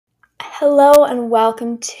Hello and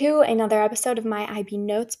welcome to another episode of my IB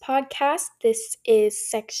Notes podcast. This is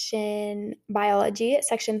section biology,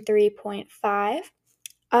 section 3.5.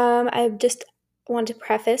 I just want to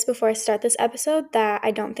preface before I start this episode that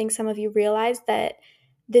I don't think some of you realize that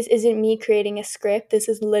this isn't me creating a script. This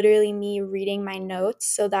is literally me reading my notes,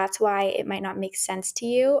 so that's why it might not make sense to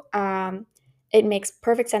you. It makes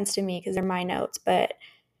perfect sense to me because they're my notes, but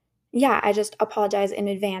yeah, I just apologize in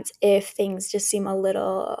advance if things just seem a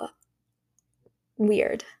little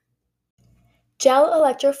weird. Gel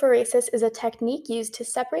electrophoresis is a technique used to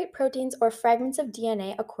separate proteins or fragments of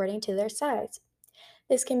DNA according to their size.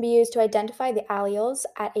 This can be used to identify the alleles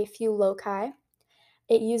at a few loci.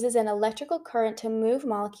 It uses an electrical current to move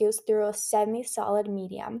molecules through a semi-solid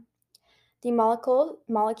medium. The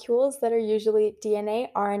molecules that are usually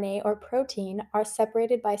DNA, RNA, or protein are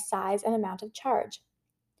separated by size and amount of charge.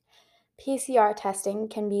 PCR testing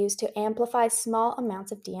can be used to amplify small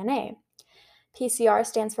amounts of DNA. PCR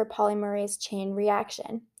stands for polymerase chain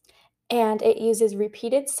reaction, and it uses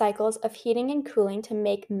repeated cycles of heating and cooling to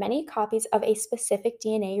make many copies of a specific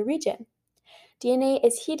DNA region. DNA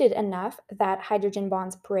is heated enough that hydrogen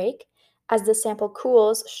bonds break. As the sample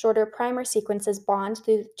cools, shorter primer sequences bond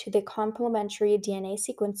to the complementary DNA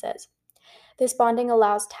sequences. This bonding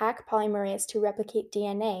allows Taq polymerase to replicate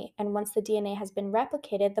DNA, and once the DNA has been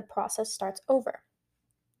replicated, the process starts over.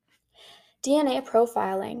 DNA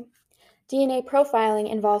profiling. DNA profiling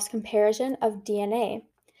involves comparison of DNA.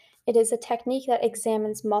 It is a technique that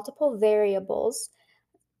examines multiple variable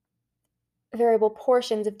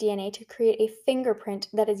portions of DNA to create a fingerprint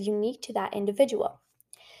that is unique to that individual.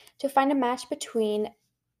 To find a match between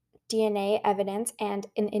DNA evidence and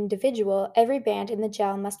an individual, every band in the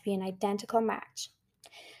gel must be an identical match.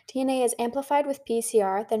 DNA is amplified with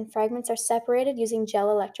PCR, then fragments are separated using gel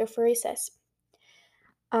electrophoresis.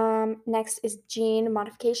 Next is gene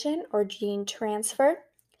modification or gene transfer.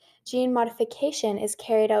 Gene modification is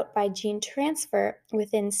carried out by gene transfer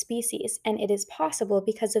within species, and it is possible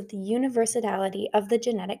because of the universality of the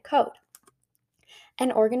genetic code.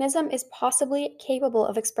 An organism is possibly capable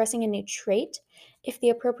of expressing a new trait if the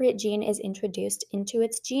appropriate gene is introduced into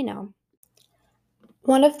its genome.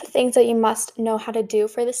 One of the things that you must know how to do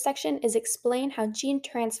for this section is explain how gene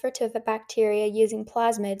transfer to the bacteria using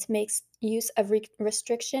plasmids makes use of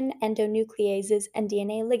restriction endonucleases and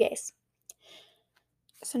DNA ligase.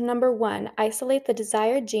 So number 1, isolate the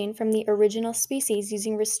desired gene from the original species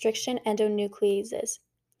using restriction endonucleases.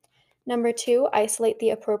 Number 2, isolate the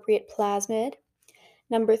appropriate plasmid.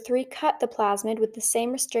 Number 3, cut the plasmid with the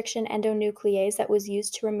same restriction endonuclease that was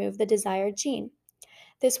used to remove the desired gene.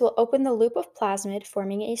 This will open the loop of plasmid,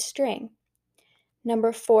 forming a string.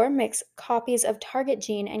 Number 4, mix copies of target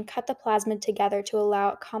gene and cut the plasmid together to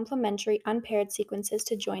allow complementary unpaired sequences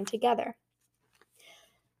to join together.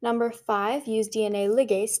 Number 5, use DNA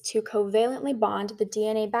ligase to covalently bond the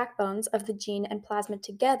DNA backbones of the gene and plasmid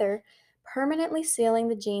together, permanently sealing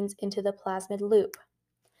the genes into the plasmid loop.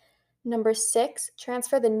 Number 6,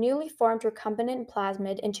 transfer the newly formed recombinant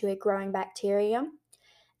plasmid into a growing bacterium.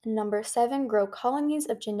 And number 7, grow colonies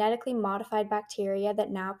of genetically modified bacteria that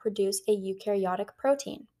now produce a eukaryotic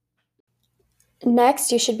protein.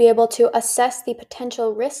 Next, you should be able to assess the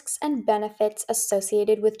potential risks and benefits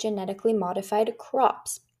associated with genetically modified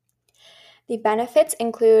crops. The benefits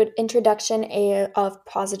include introduction of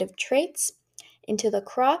positive traits into the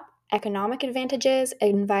crop, economic advantages,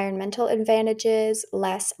 environmental advantages,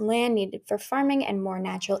 less land needed for farming, and more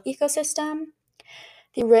natural ecosystem.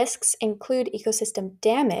 The risks include ecosystem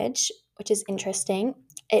damage, which is interesting.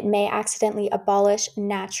 It may accidentally abolish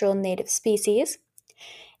natural native species.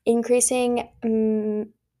 Increasing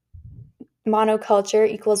monoculture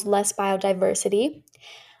equals less biodiversity.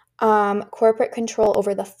 Corporate control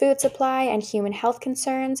over the food supply and human health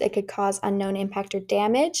concerns. It could cause unknown impact or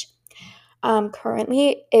damage.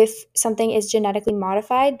 Currently, if something is genetically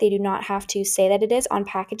modified, they do not have to say that it is on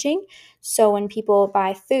packaging. So when people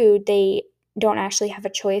buy food, they don't actually have a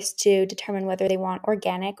choice to determine whether they want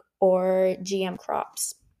organic or GM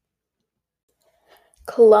crops.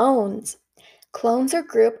 Clones. Clones are a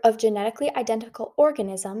group of genetically identical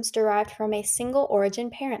organisms derived from a single origin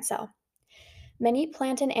parent cell. Many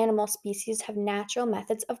plant and animal species have natural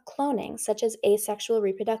methods of cloning, such as asexual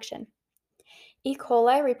reproduction. E.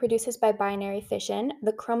 coli reproduces by binary fission.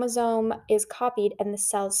 The chromosome is copied and the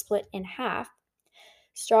cells split in half.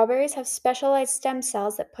 Strawberries have specialized stem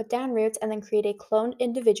cells that put down roots and then create a cloned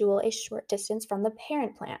individual a short distance from the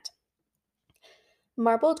parent plant.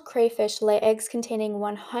 Marbled crayfish lay eggs containing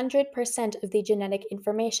 100% of the genetic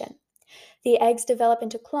information. The eggs develop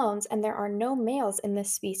into clones, and there are no males in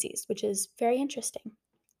this species, which is very interesting.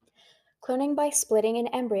 Cloning by splitting an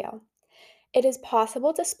embryo. It is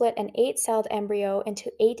possible to split an 8-celled embryo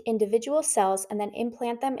into 8 individual cells and then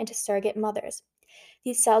implant them into surrogate mothers.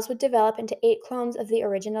 These cells would develop into 8 clones of the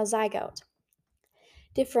original zygote.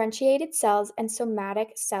 Differentiated cells and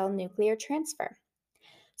somatic cell nuclear transfer.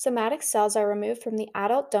 Somatic cells are removed from the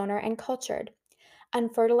adult donor and cultured.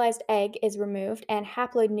 Unfertilized egg is removed and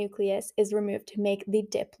haploid nucleus is removed to make the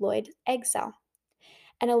diploid egg cell.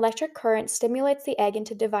 An electric current stimulates the egg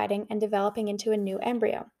into dividing and developing into a new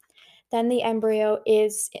embryo. Then the embryo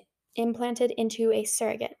is implanted into a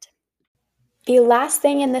surrogate. The last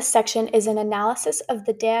thing in this section is an analysis of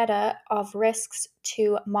the data of risks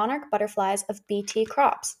to monarch butterflies of Bt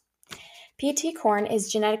crops. Bt corn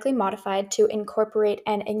is genetically modified to incorporate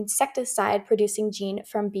an insecticide-producing gene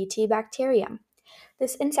from Bt bacterium.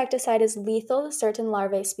 This insecticide is lethal to certain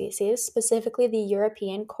larvae species, specifically the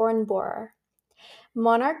European corn borer.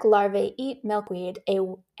 Monarch larvae eat milkweed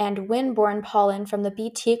and wind-borne pollen from the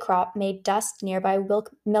Bt crop may dust nearby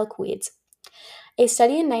milkweeds. A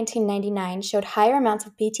study in 1999 showed higher amounts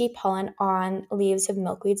of Bt pollen on leaves of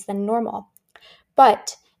milkweeds than normal,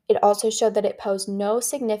 but it also showed that it posed no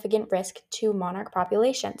significant risk to monarch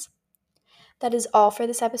populations. That is all for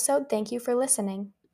this episode. Thank you for listening.